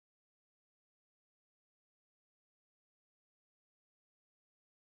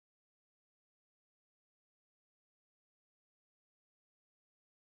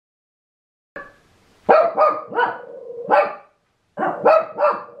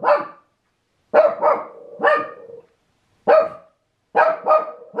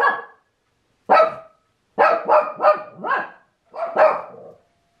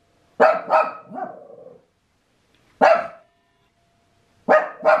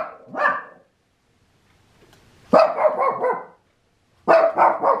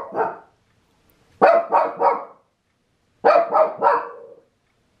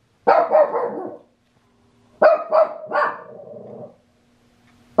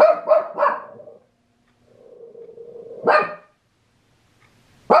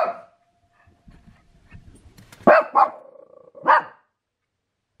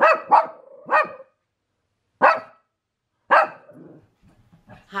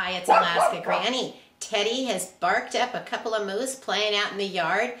Hi, it's Alaska Granny. Teddy has barked up a couple of moose playing out in the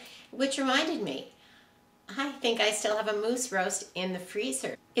yard, which reminded me, I think I still have a moose roast in the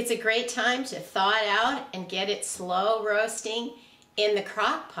freezer. It's a great time to thaw it out and get it slow roasting in the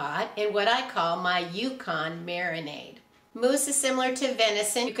crock pot in what I call my Yukon Marinade. Moose is similar to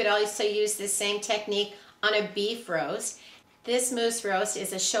venison. You could also use the same technique on a beef roast. This moose roast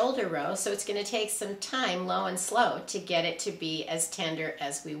is a shoulder roast, so it's going to take some time, low and slow, to get it to be as tender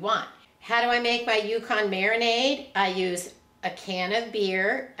as we want. How do I make my Yukon Marinade? I use a can of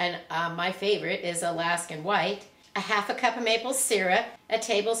beer, and my favorite is Alaskan White, a half a cup of maple syrup, a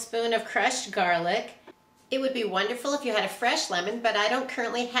tablespoon of crushed garlic. It would be wonderful if you had a fresh lemon, but I don't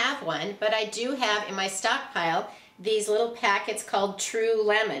currently have one, but I do have in my stockpile these little packets called True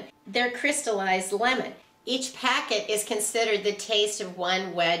Lemon. They're crystallized lemon. Each packet is considered the taste of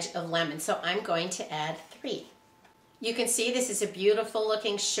one wedge of lemon, so I'm going to add 3. You can see this is a beautiful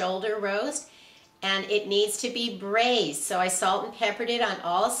looking shoulder roast, and it needs to be braised. So I salt and peppered it on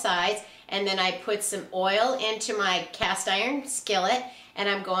all sides, and then I put some oil into my cast iron skillet, and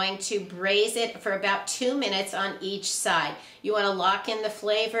I'm going to braise it for about 2 minutes on each side. You want to lock in the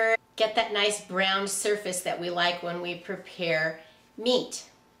flavor, get that nice brown surface that we like when we prepare meat.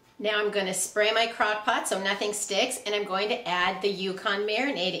 Now I'm going to spray my crock pot so nothing sticks, and I'm going to add the Yukon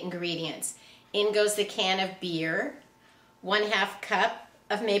Marinade ingredients. In goes the can of beer, 1/2 cup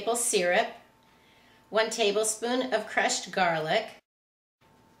of maple syrup, 1 tablespoon of crushed garlic,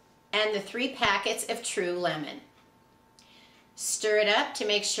 and the 3 packets of True Lemon. Stir it up to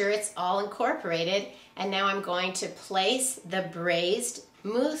make sure it's all incorporated, and now I'm going to place the braised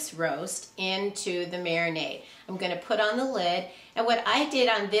moose roast into the marinade. I'm going to put on the lid, and what I did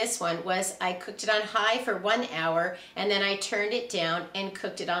on this one was I cooked it on high for 1 hour, and then I turned it down and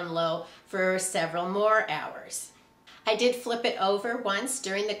cooked it on low for several more hours. I did flip it over once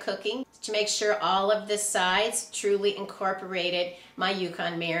during the cooking to make sure all of the sides truly incorporated my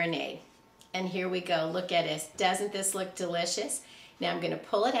Yukon Marinade. And here we go. Look at this. Doesn't this look delicious? Now I'm going to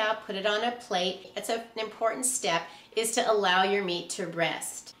pull it out, put it on a plate. It's an important step, is to allow your meat to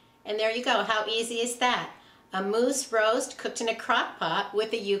rest. And there you go. How easy is that? A moose roast cooked in a crock pot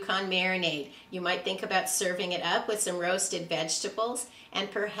with a Yukon Marinade. You might think about serving it up with some roasted vegetables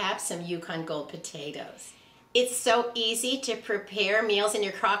and perhaps some Yukon Gold potatoes. It's so easy to prepare meals in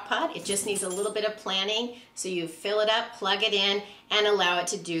your crock pot. It just needs a little bit of planning. So you fill it up, plug it in, and allow it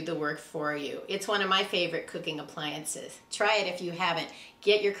to do the work for you. It's one of my favorite cooking appliances. Try it if you haven't.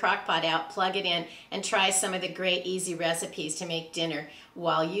 Get your crock pot out, plug it in, and try some of the great easy recipes to make dinner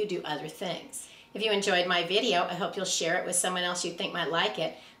while you do other things. If you enjoyed my video, I hope you'll share it with someone else you think might like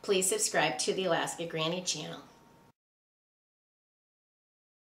it. Please subscribe to the Alaska Granny channel.